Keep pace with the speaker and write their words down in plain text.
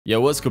Yo,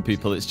 what's good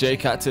people, it's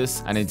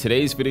Cactus, and in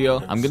today's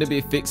video I'm going to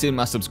be fixing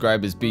my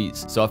subscribers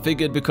beats. So I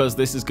figured because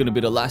this is going to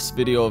be the last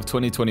video of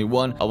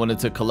 2021, I wanted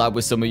to collab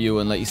with some of you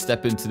and let you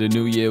step into the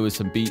new year with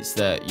some beats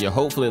that you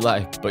hopefully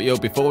like. But yo,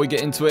 before we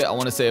get into it, I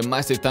want to say a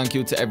massive thank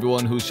you to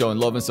everyone who's shown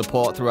love and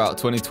support throughout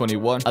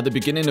 2021. At the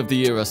beginning of the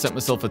year I set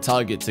myself a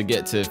target to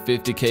get to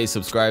 50k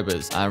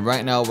subscribers, and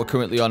right now we're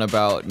currently on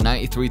about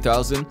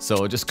 93,000,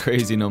 so just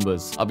crazy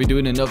numbers. I'll be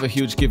doing another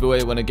huge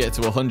giveaway when I get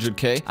to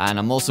 100k, and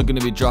I'm also going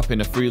to be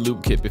dropping a free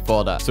loop kit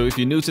before that. So if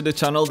you're new to the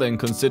channel, then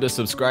consider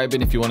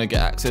subscribing if you want to get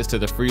access to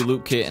the free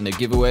loop kit and the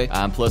giveaway,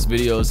 and plus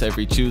videos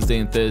every Tuesday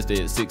and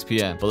Thursday at 6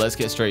 PM. But let's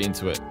get straight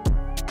into it.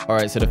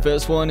 Alright, so the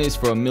first one is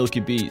from Milky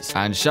Beats,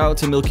 and shout out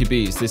to Milky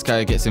Beats. This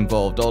guy gets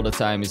involved all the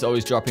time. He's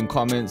always dropping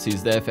comments.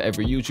 He's there for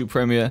every YouTube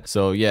premiere,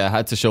 so yeah, I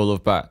had to show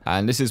love back,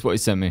 and this is what he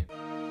sent me.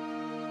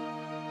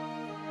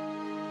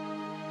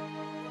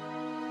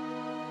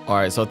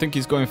 Alright, so I think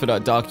he's going for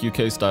that dark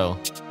UK style.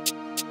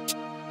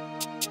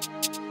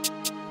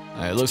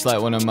 It looks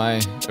like one of my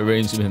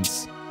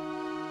arrangements.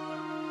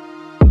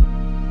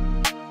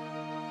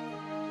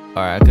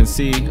 Alright, I can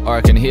see, or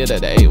I can hear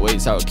that the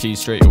 808's out of key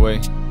straight away.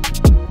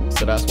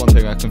 So that's one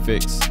thing I can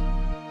fix.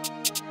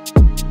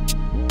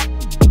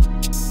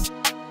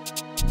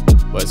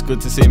 But it's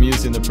good to see him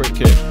using the prick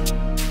kit.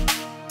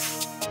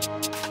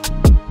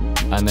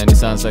 And then it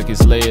sounds like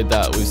he's layered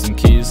that with some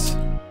keys.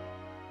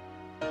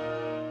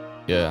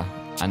 Yeah,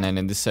 and then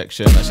in this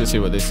section, let's just see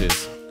what this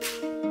is.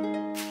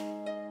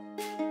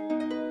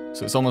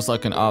 So it's almost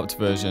like an ARPed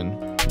version.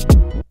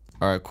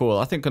 Alright, cool.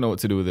 I think I know what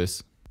to do with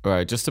this.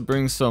 Alright, just to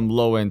bring some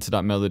low end to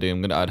that melody, I'm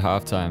going to add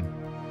halftime.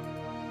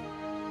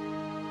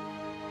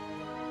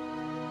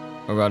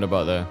 Around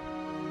about there.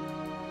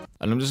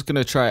 And I'm just going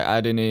to try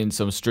adding in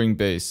some string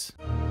bass.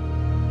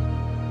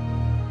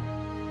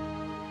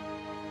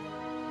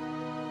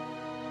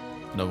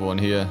 Another one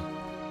here.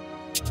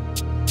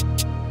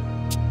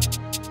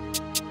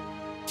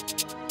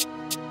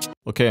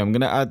 Okay, I'm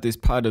going to add this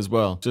pad as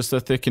well, just to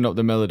thicken up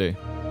the melody.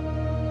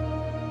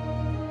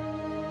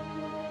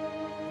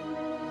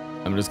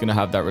 I'm just going to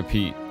have that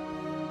repeat.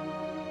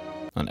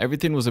 And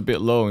everything was a bit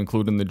low,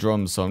 including the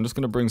drums, so I'm just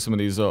going to bring some of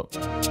these up.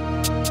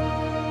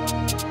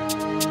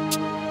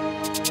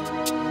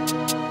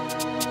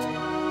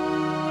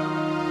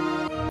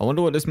 I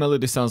wonder what this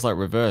melody sounds like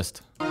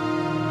reversed. Ooh,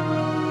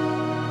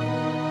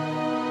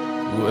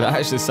 that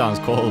actually sounds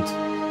cold.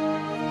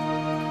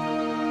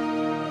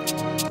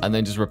 And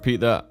then just repeat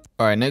that.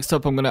 Alright, next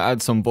up I'm going to add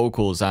some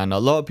vocals, and a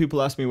lot of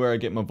people ask me where I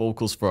get my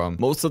vocals from.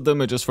 Most of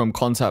them are just from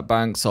Contact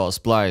Banks or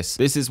Splice.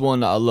 This is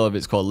one that I love,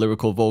 it's called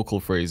Lyrical Vocal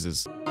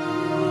Phrases.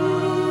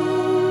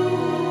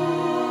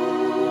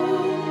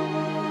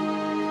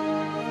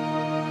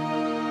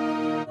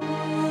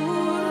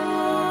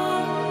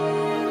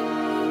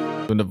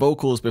 With the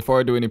vocals, before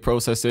I do any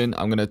processing,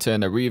 I'm going to turn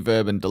the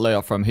reverb and delay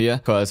off from here,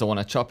 because I want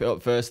to chop it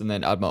up first and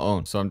then add my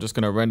own. So I'm just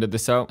going to render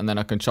this out, and then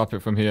I can chop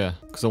it from here,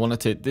 because I want to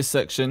take this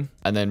section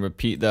and then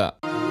repeat that.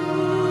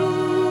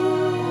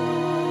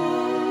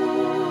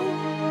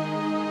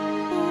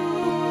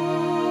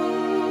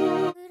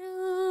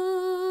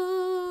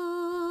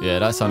 Yeah,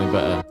 that sounded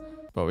better,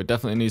 but we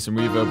definitely need some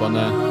reverb on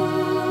there.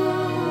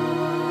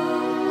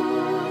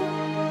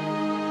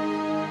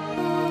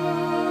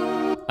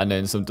 And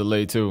then some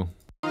delay too.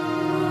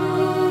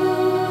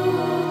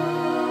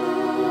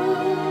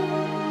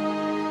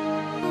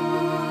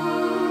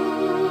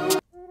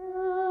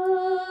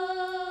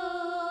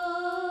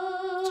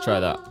 Try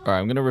that. Alright,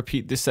 I'm going to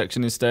repeat this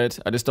section instead.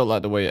 I just don't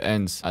like the way it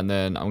ends. And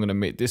then I'm going to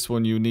make this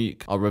one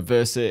unique. I'll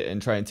reverse it and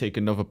try and take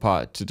another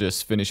part to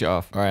just finish it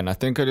off. Alright, and I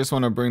think I just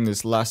want to bring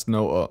this last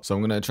note up. So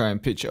I'm going to try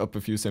and pitch it up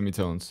a few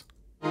semitones.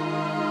 Yeah,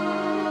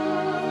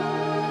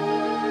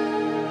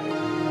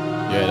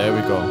 there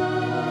we go.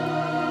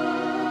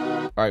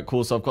 Alright,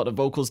 cool. So I've got the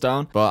vocals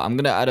down, but I'm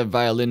going to add a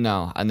violin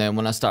now. And then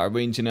when I start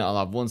arranging it, I'll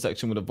have one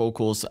section with the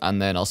vocals,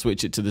 and then I'll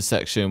switch it to the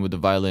section with the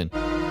violin.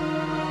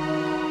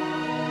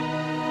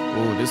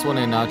 Oh, this one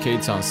in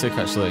arcade sounds sick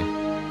actually.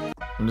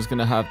 I'm just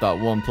gonna have that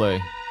one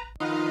play.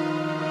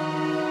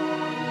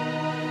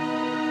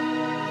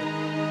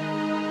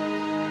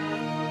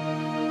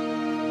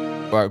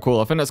 Alright,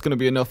 cool. I think that's gonna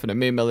be enough for the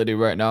main melody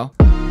right now.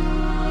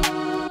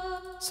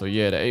 So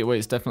yeah, the 808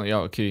 is definitely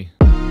out of key.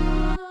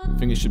 I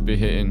think it should be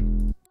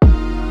hitting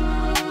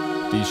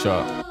D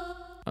sharp.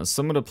 And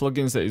some of the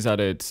plugins that he's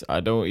added, I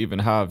don't even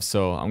have,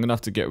 so I'm gonna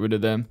have to get rid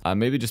of them and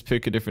maybe just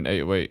pick a different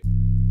 808.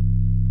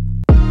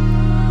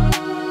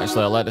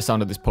 Actually, I like the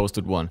sound of this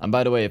posted one. And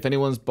by the way, if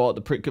anyone's bought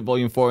the Prick Kit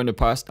Volume 4 in the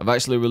past, I've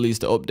actually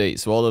released an update.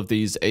 So all of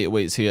these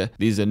 808s here,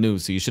 these are new,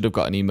 so you should have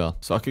got an email.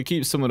 So I could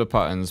keep some of the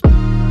patterns.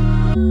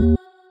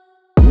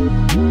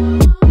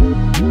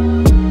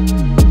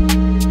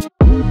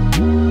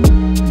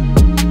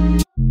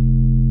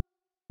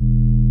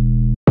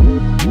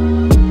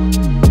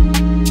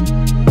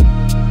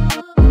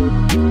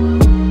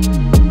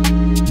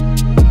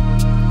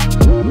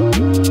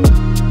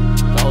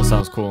 That all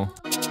sounds cool.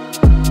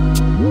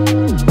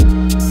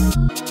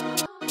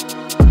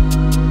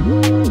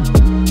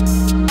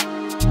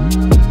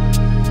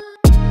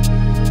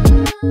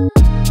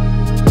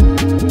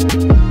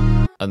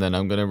 And then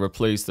I'm going to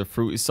replace the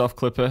Fruity Soft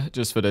clipper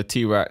just for the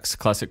T-Rex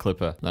classic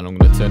clipper. Then I'm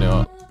going to turn it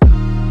up.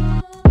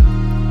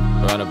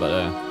 Around about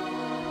there.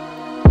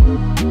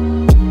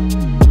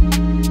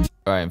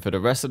 Alright, and for the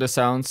rest of the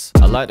sounds,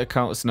 I like the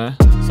counter snare,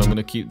 so I'm going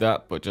to keep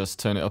that, but just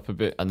turn it up a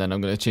bit. And then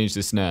I'm going to change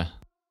the snare.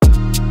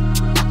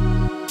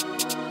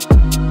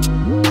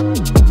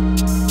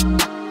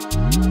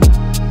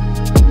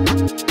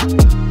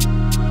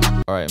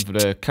 Alright, and for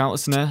the counter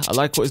snare, I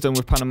like what it's done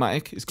with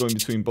Panamatic. It's going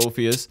between both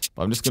ears,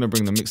 but I'm just going to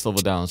bring the mix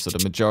level down so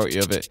the majority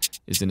of it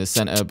is in the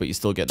center, but you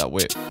still get that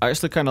width. I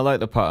actually kind of like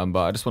the pattern,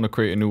 but I just want to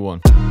create a new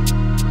one.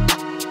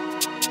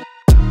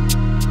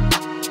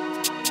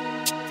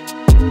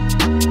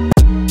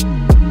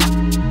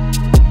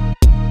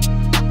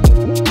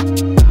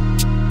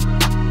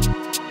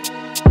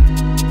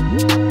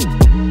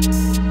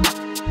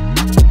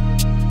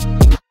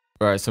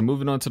 Alright, so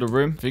moving on to the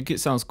rim. I think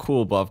it sounds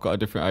cool, but I've got a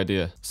different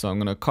idea. So I'm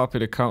going to copy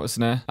the counter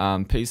snare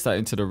and paste that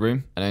into the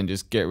rim and then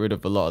just get rid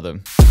of a lot of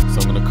them.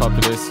 So I'm going to copy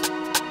this.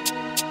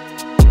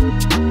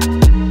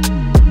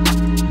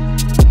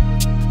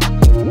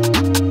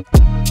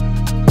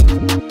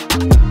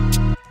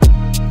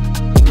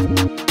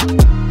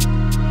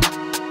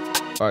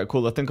 Alright,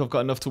 cool. I think I've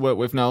got enough to work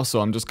with now,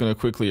 so I'm just going to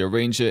quickly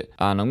arrange it.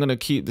 And I'm going to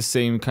keep the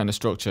same kind of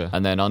structure.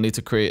 And then I'll need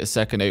to create a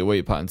second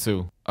 808 pattern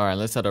too. Alright,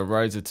 let's add a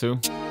riser too.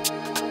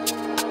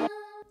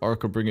 Or I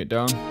could bring it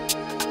down.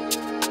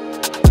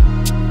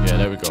 Yeah,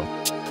 there we go.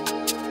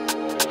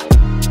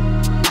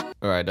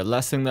 Alright, the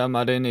last thing that I'm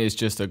adding is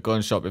just a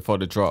gunshot before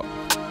the drop.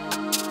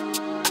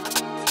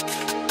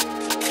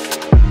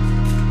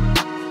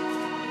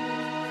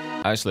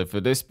 Actually,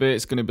 for this bit,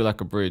 it's going to be like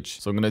a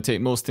bridge. So I'm going to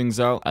take most things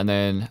out and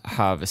then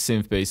have a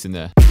synth bass in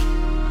there.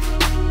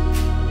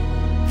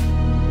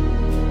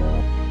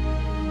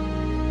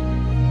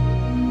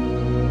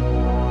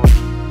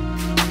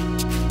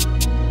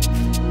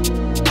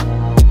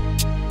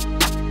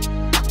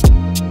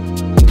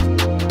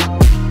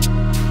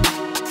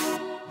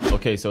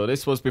 Okay, so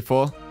this was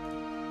before.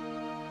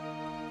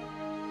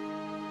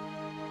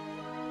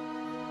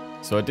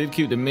 So I did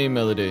keep the main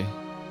melody.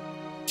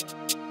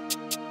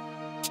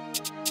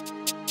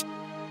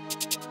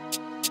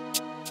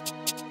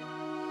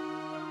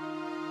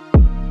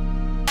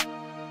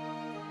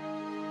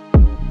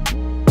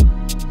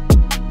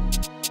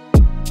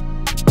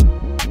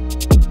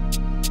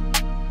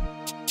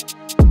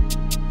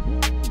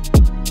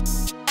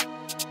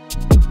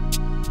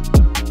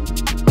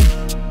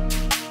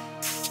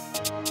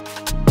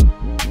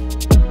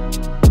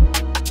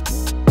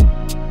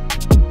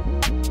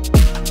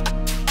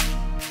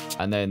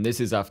 And then this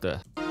is after.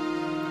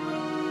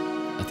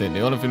 I think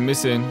the only thing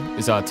missing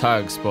is our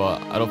tags, but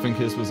I don't think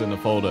this was in the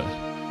folder.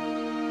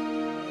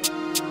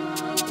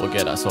 We'll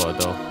get that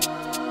sorted though.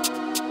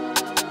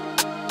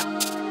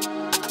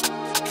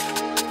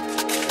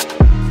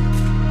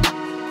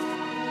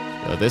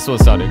 Yo, this one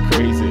sounded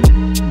crazy.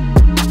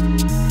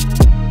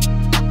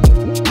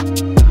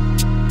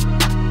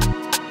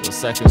 Those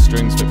second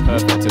strings fit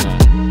perfect in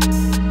it.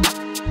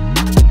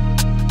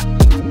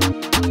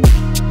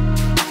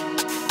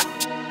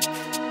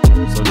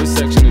 So this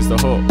section is the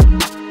hook.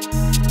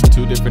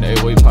 2 different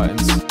 808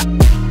 patterns.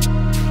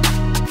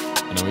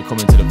 And then we come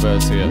into the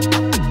verse here.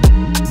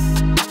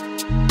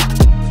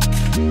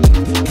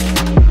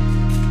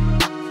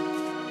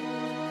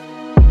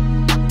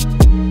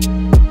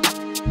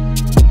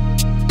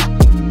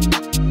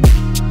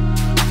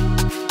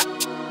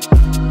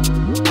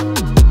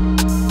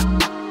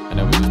 And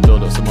then we just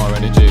build up some more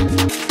energy.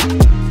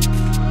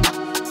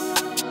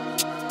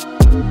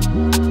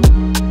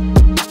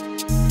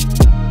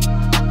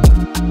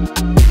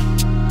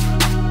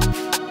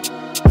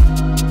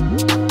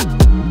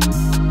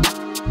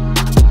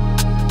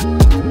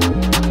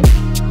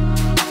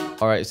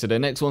 Alright, so the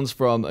next one's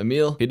from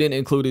Emil. He didn't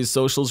include his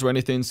socials or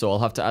anything, so I'll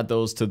have to add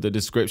those to the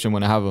description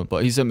when I have them.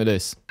 But he sent me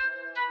this.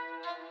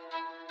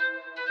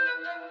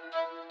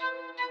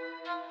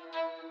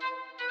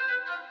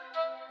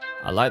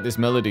 I like this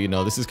melody, you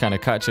know, this is kind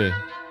of catchy.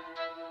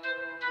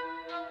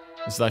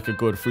 It's like a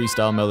good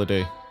freestyle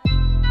melody.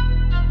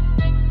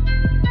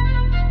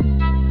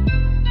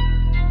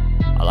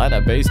 I like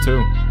that bass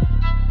too.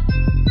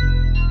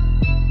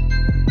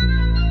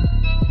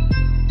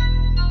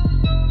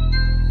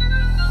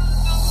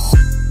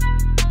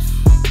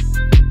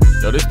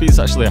 Yo, this beat's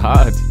actually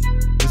hard.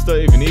 This don't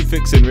even need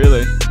fixing,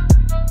 really.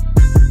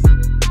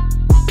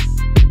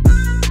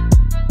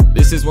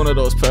 This is one of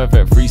those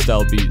perfect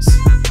freestyle beats.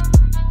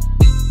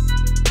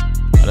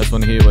 I just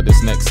want to hear what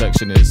this next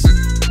section is.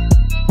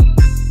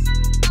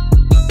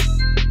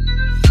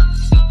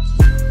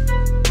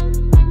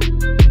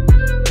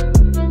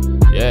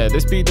 Yeah,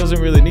 this beat doesn't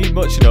really need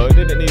much, you know, it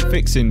didn't need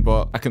fixing,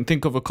 but I can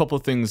think of a couple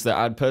things that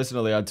I'd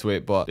personally add to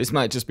it, but this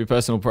might just be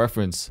personal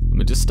preference. Let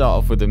me just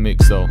start off with the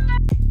mix though.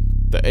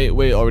 The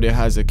 808 already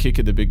has a kick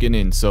at the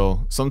beginning,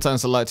 so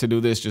sometimes I like to do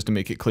this just to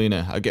make it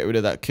cleaner. I get rid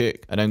of that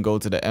kick and then go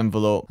to the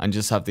envelope and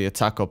just have the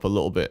attack up a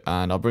little bit,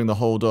 and I'll bring the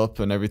hold up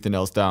and everything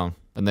else down.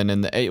 And then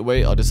in the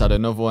 808, I'll just add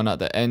another one at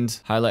the end,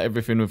 highlight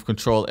everything with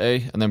Control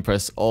A, and then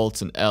press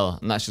Alt and L,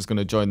 and that's just going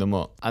to join them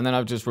up. And then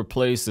I've just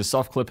replaced the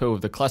soft clipper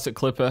with the classic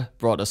clipper,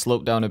 brought the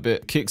slope down a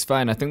bit. Kick's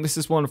fine. I think this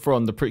is one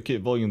from the Prick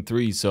Kit Volume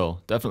 3,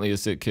 so definitely a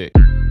sick kick.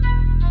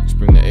 Just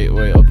bring the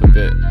 808 up a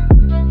bit.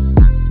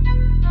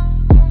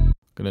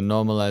 Gonna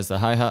normalize the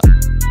hi-hat.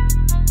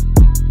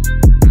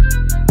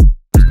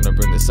 Just gonna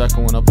bring the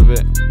second one up a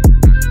bit.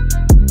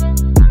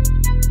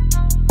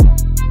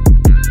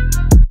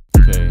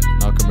 Okay,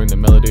 now I can bring the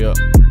melody up.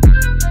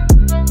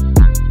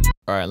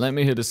 Alright, let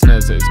me hear the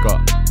snares that it's got,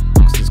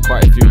 because there's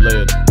quite a few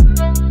layered.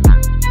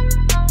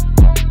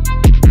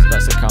 So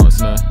that's a counter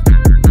snare.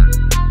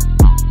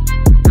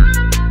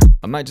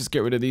 I might just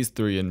get rid of these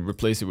three and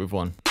replace it with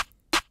one.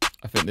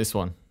 I think this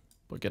one,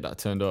 but get that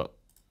turned up.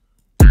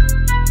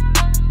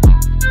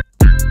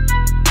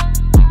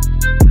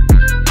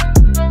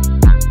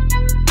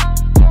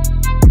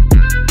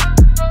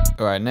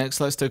 Alright, next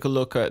let's take a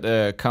look at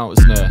the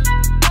counter snare.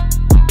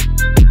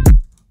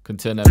 Can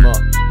turn them up.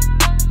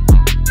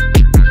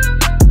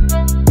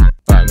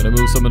 Alright, I'm gonna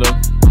move some of them.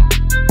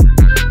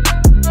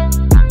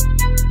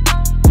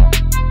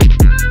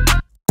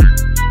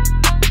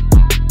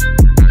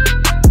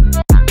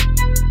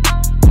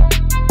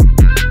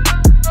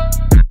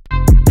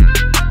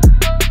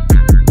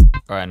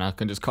 Alright, now I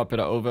can just copy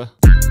that over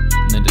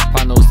and then just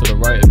pan those to the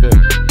right a bit.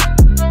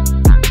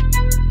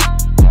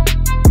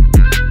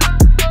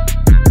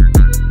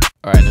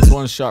 Alright, there's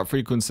one sharp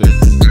frequency.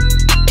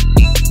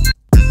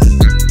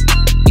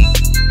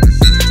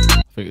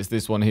 I think it's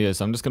this one here,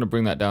 so I'm just going to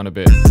bring that down a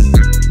bit.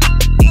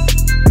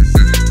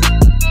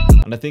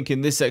 And I think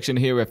in this section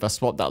here, if I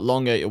swap that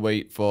long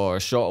 808 for a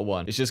shorter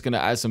one, it's just going to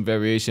add some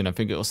variation. I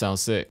think it'll sound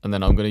sick. And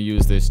then I'm going to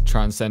use this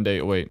Transcend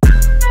 808. I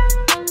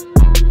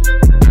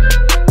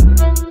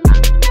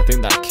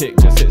think that kick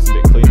just hits a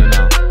bit cleaner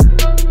now.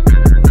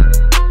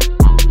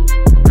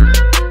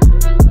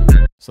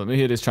 So let me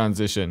hear this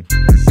transition.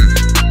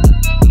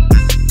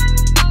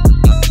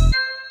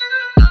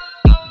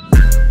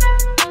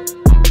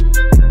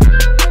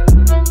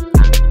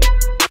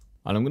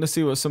 And I'm going to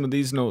see what some of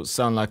these notes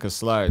sound like as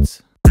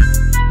slides.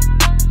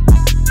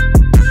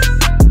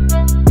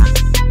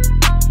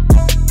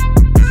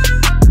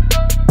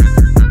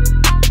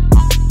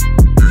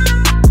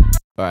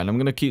 Alright, and I'm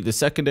going to keep the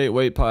second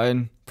 808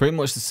 pattern pretty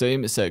much the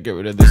same, except get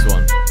rid of this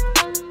one.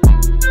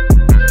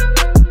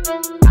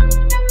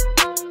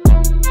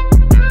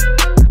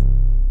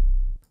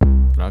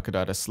 And I could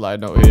add a slide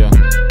note here.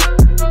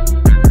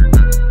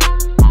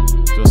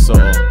 Just so.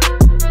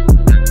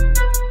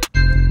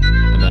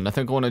 I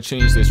think I want to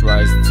change this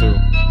riser too.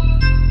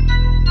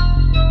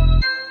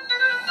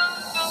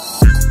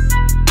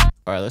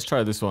 Alright, let's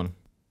try this one.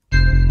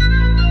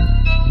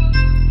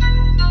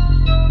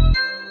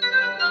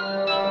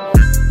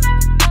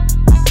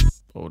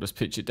 We'll just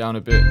pitch it down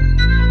a bit.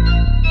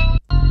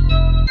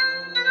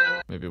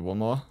 Maybe one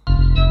more.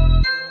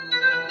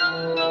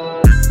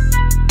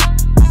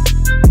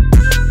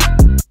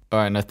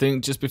 Alright, and I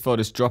think just before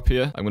this drop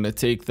here, I'm going to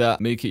take that,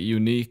 make it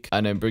unique,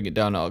 and then bring it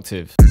down an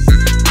octave.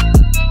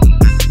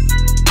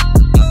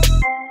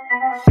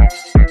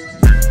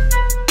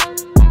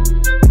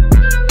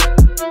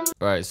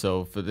 Alright,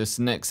 so for this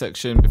next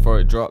section, before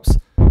it drops,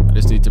 I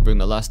just need to bring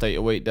the last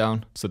 808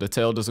 down so the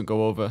tail doesn't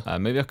go over.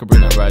 Maybe I could bring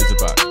that riser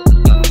back.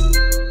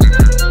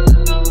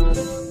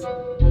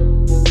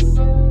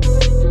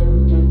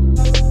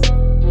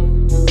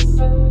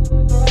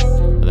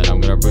 And then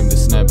I'm going to bring the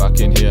snare back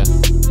in here.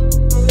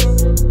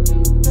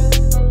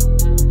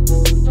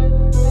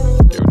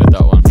 Get rid of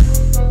that one.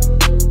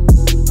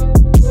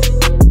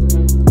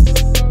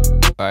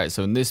 Alright,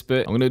 so in this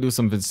bit, I'm going to do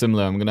something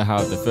similar. I'm going to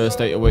have the first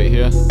 808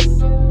 here.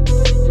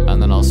 And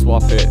then I'll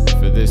swap it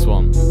for this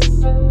one.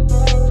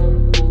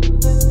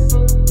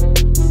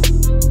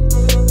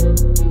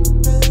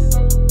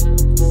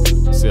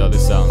 See how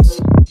this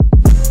sounds.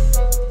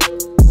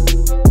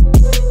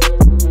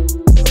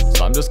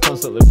 So I'm just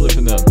constantly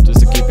flipping them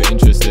just to keep it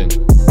interesting.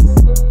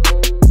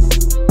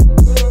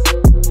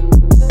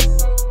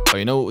 Oh,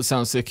 you know what would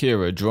sound sick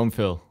here? A drum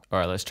fill.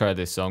 Alright, let's try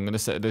this. So I'm going to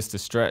set this to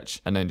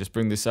stretch and then just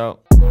bring this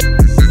out.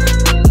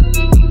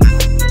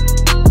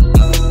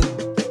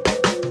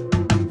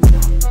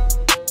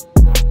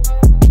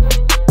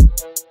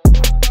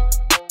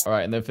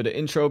 Alright, and then for the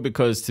intro,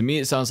 because to me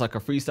it sounds like a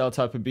freestyle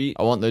type of beat,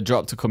 I want the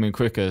drop to come in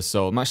quicker,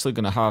 so I'm actually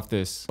going to halve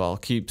this. But I'll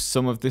keep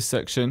some of this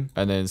section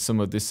and then some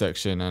of this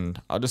section,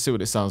 and I'll just see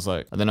what it sounds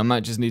like. And then I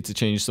might just need to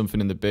change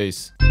something in the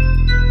bass.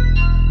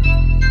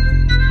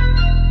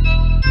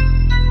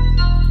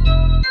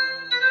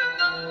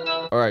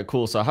 Alright,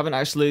 cool. So I haven't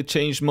actually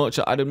changed much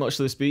or added much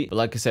to this beat, but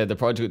like I said, the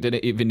project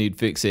didn't even need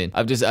fixing.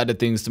 I've just added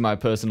things to my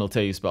personal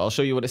taste, but I'll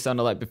show you what it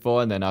sounded like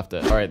before and then after.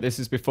 Alright, this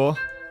is before.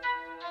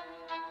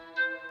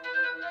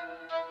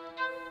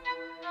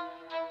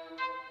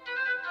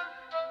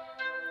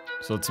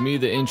 So to me,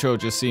 the intro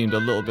just seemed a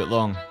little bit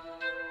long.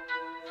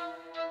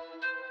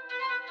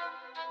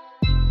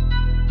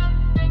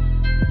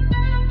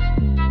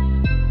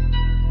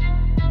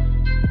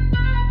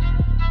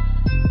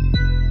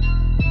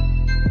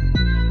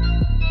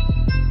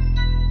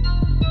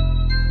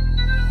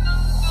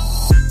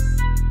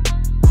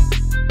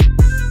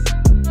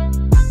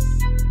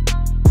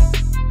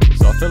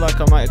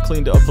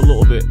 cleaned it up a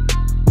little bit.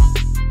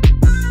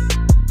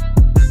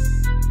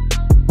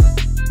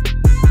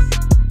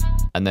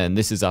 And then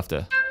this is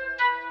after.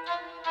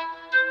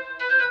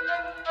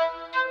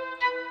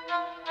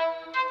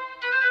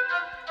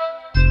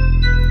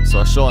 So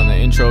I shortened the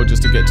intro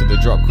just to get to the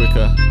drop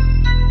quicker.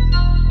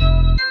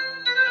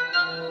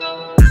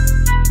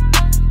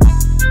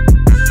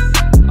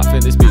 I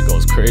think this beat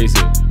goes crazy.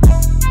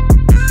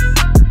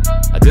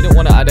 I didn't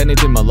want to add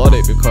anything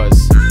melodic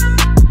because,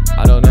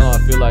 I don't know, I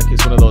feel like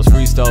it's one of those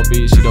freestyle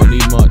beats, you don't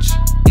need much.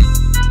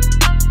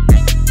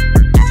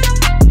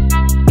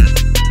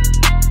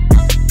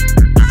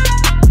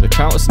 The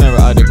counter snare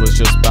I added was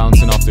just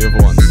bouncing off the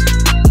other ones,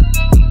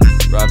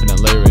 rather than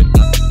layering.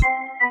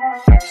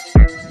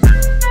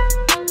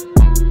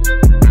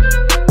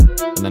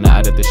 And then I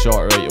added the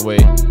shorter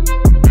 808.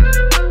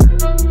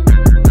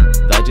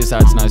 That just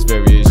adds nice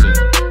variation.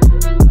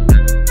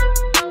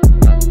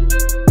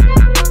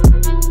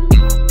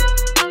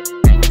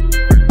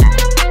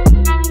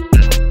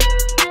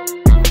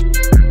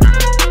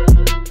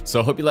 So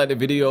I hope you liked the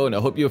video and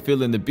I hope you're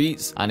feeling the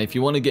beats, and if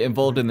you want to get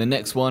involved in the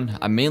next one,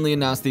 I mainly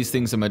announce these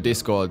things in my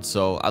Discord,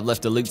 so I've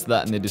left a link to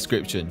that in the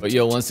description. But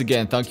yo, once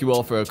again, thank you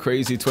all for a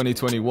crazy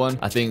 2021.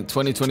 I think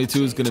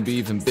 2022 is going to be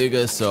even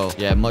bigger, so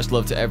yeah, much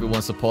love to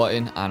everyone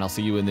supporting, and I'll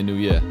see you in the new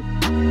year.